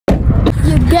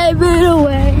You gave it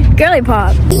away. Girly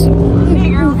pop.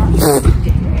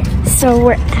 So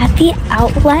we're at the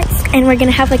outlets and we're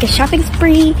gonna have like a shopping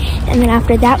spree, and then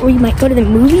after that we might go to the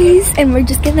movies and we're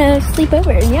just gonna sleep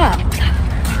over. Yeah.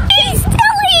 Hey,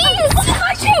 Stillies!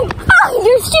 My shoe! Oh,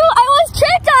 your shoe! I was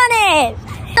tripped on it.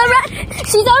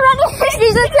 She's already.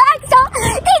 She's attacked.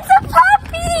 It's a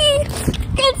puppy.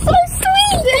 It's so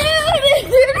sweet.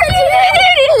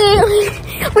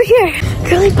 We're here.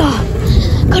 Girly pop.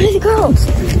 Go to the girls.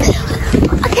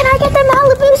 Can I get the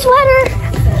Malibu sweater?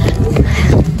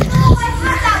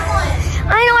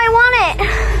 I know, I want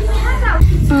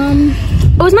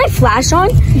it. Was my flash on?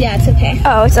 Yeah, it's okay.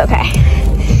 Oh, it's okay.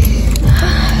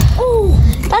 Oh,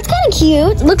 that's kind of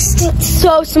cute. Looks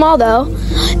so small though.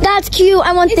 That's cute.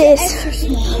 I want this. Extra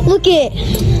small. Look it.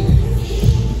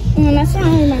 That's not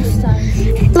really my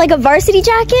size. Like a varsity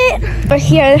jacket. Or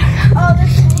here. Oh,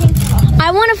 this is pink.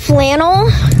 I want a flannel.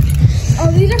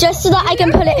 Oh, these are just so that I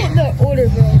can put it. The older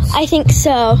girls. I think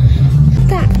so.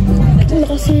 That.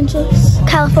 Los Angeles.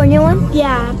 California one?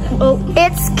 Yeah. Oh,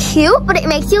 it's cute, but it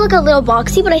makes you look a little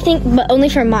boxy, but I think only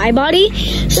for my body.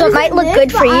 So it might look good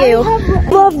for you.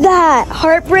 Love that.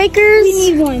 Heartbreakers. We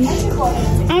need one.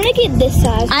 I'm gonna get this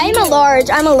size. I'm a large.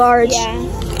 I'm a large. Yeah.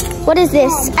 What is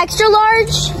this? Extra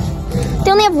large?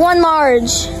 They only have one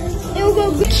large. It will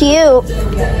go good. Cute.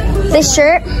 This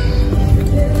shirt.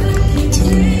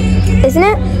 Isn't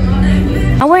it?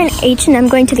 I'll wear an H&M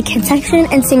going to the kids section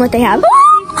and seeing what they have.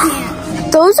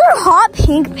 Those are hot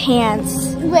pink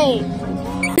pants. Wait.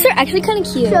 Those are actually kind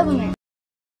of cute. Show them.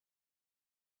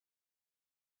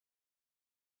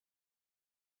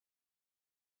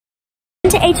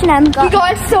 To H&M. We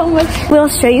got so much. We'll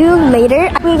show you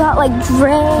later. We got like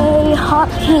gray, hot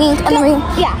pink, and then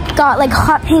we got like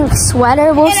hot pink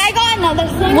sweater. And I got another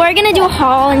thing. We're gonna do a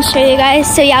haul and show you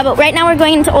guys. So yeah, but right now we're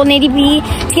going into Old Navy B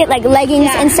to get like leggings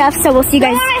and stuff. So we'll see you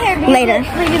guys later.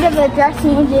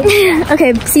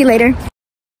 Okay, see you later.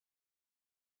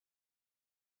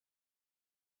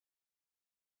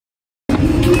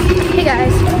 Hey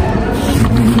guys,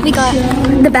 we got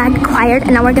the bag acquired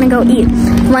and now we're gonna go eat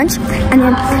lunch and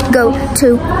then go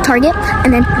to Target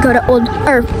and then go to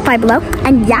Five Below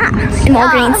and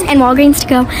Walgreens to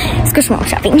go Squishmallow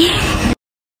shopping.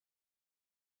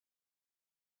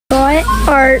 Got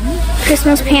our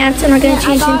Christmas pants and we're gonna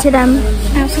change into them.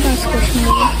 I also got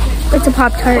Squishmallow. It's a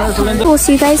Pop-Tart. We'll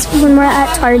see you guys when we're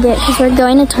at Target because we're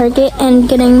going to Target and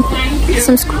getting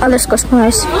some other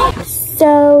Squishmallows.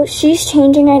 So she's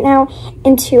changing right now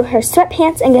into her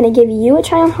sweatpants. I'm gonna give you a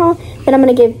try on haul, then I'm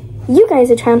gonna give you guys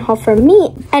a try on haul for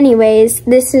me. Anyways,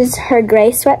 this is her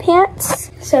gray sweatpants.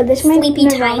 So this is my Sleepy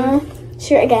Time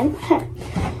shirt again.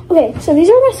 Okay, so these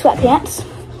are my sweatpants.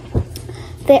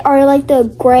 They are like the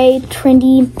gray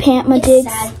trendy pant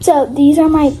digs. So these are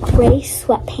my gray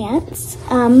sweatpants.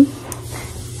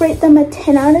 Rate them a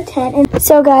 10 out of 10. And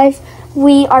so guys,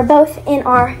 we are both in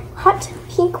our hot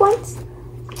pink ones.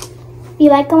 We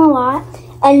like them a lot,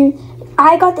 and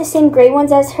I got the same gray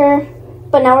ones as her,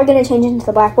 but now we're gonna change into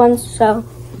the black ones, so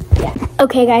yeah.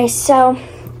 Okay guys, so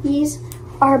these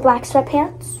are black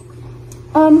sweatpants.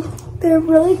 They're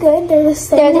really good. They're the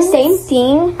same. They're the same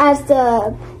thing as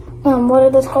the, what are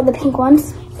those called? The pink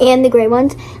ones and the gray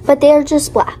ones, but they are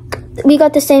just black. We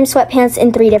got the same sweatpants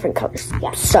in 3 different colors.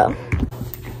 Yeah. So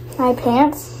my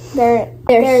pants. They're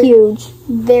huge,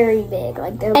 very big.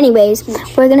 Like they're anyways,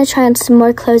 we're gonna try on some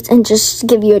more clothes and just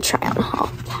give you a try on haul.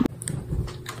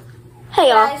 Hey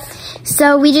y'all.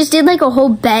 So we just did like a whole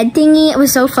bed thingy. It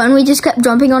was so fun. We just kept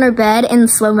jumping on our bed in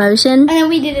slow motion. And then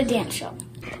we did a dance show.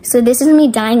 So this is me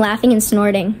dying, laughing, and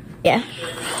snorting. Yeah.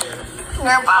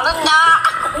 We're about to die.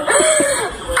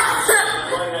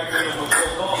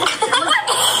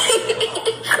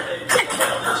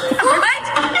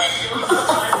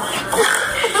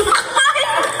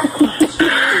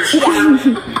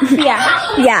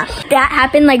 Yeah. That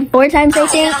happened like 4 times, I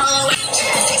think.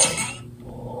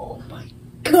 Oh my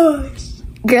gosh.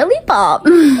 Girly pop.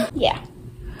 Yeah.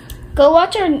 Go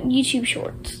watch our YouTube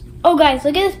shorts. Oh guys,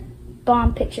 look at this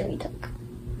bomb picture we took.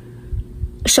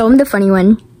 Show them the funny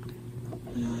one.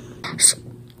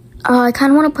 I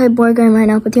kind of want to play board game right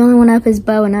now, but the only one up is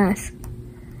Bo and us.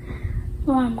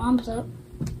 Well, my mom's up.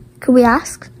 Could we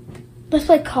ask? Let's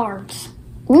play cards.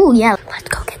 Ooh, yeah. Let's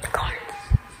go get the cards.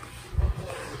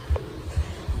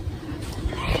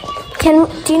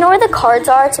 Do you know where the cards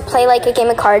are to play like a game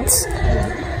of cards? Do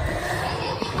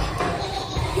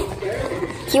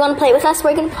you want to play with us?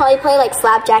 We're going to probably play like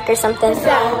Slapjack or something.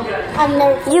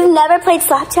 You've never played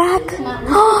Slapjack? No.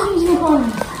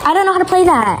 I don't know how to play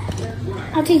that.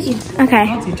 I'll teach you. Okay.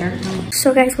 I'll teach her.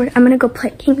 So guys, I'm gonna go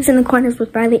play Kings in the Corners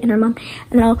with Brylee and her mom,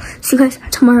 and then I'll see you guys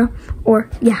tomorrow, or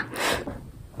yeah.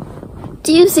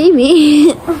 Do you see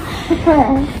me?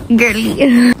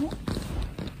 Girly.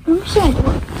 I'm sure.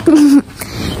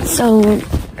 So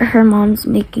her mom's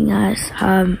making us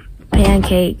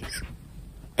pancakes,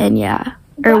 and yeah,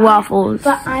 or waffles.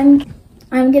 But I'm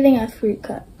getting a fruit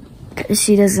cup. Cause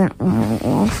she doesn't want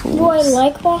waffles. Well, I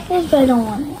like waffles, but I don't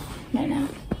want it right now.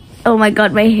 Oh my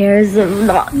god, my hair is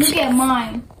not. Look at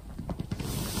mine.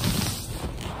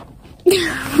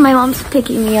 My mom's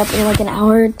picking me up in like an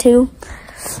hour or two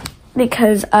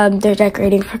because they're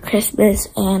decorating for Christmas,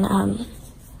 and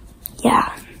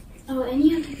yeah. Oh, and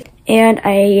you have to And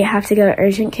I have to go to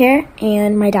urgent care,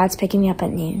 and my dad's picking me up at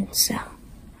noon, so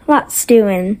lots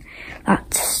doing,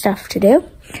 lots of stuff to do.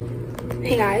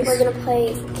 Hey guys, we're gonna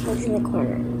play Kings in the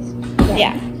Corners.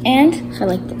 Yeah, and For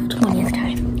like the 20th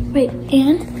time. wait,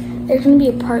 and there's gonna be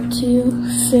a part 2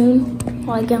 soon,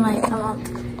 like in like a month.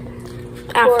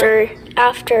 After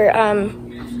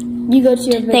You go to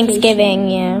your vacation. Thanksgiving,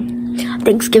 yeah.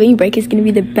 Thanksgiving break is gonna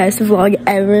be the best vlog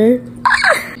ever.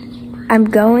 I'm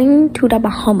going to the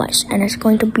Bahamas, and it's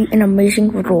going to be an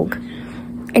amazing vlog.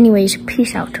 Anyways,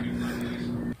 peace out.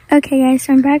 Okay guys,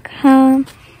 so I'm back home,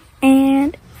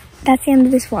 and that's the end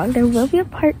of this vlog. There will be a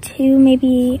part 2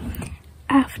 maybe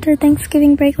after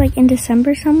Thanksgiving break, like in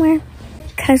December somewhere,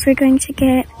 because we're going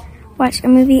to watch a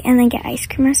movie and then get ice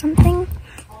cream or something.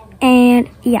 And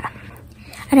yeah,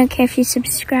 I don't care if you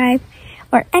subscribe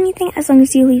or anything, as long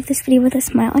as you leave this video with a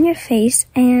smile on your face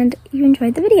and you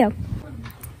enjoyed the video.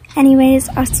 Anyways,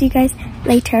 I'll see you guys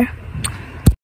later.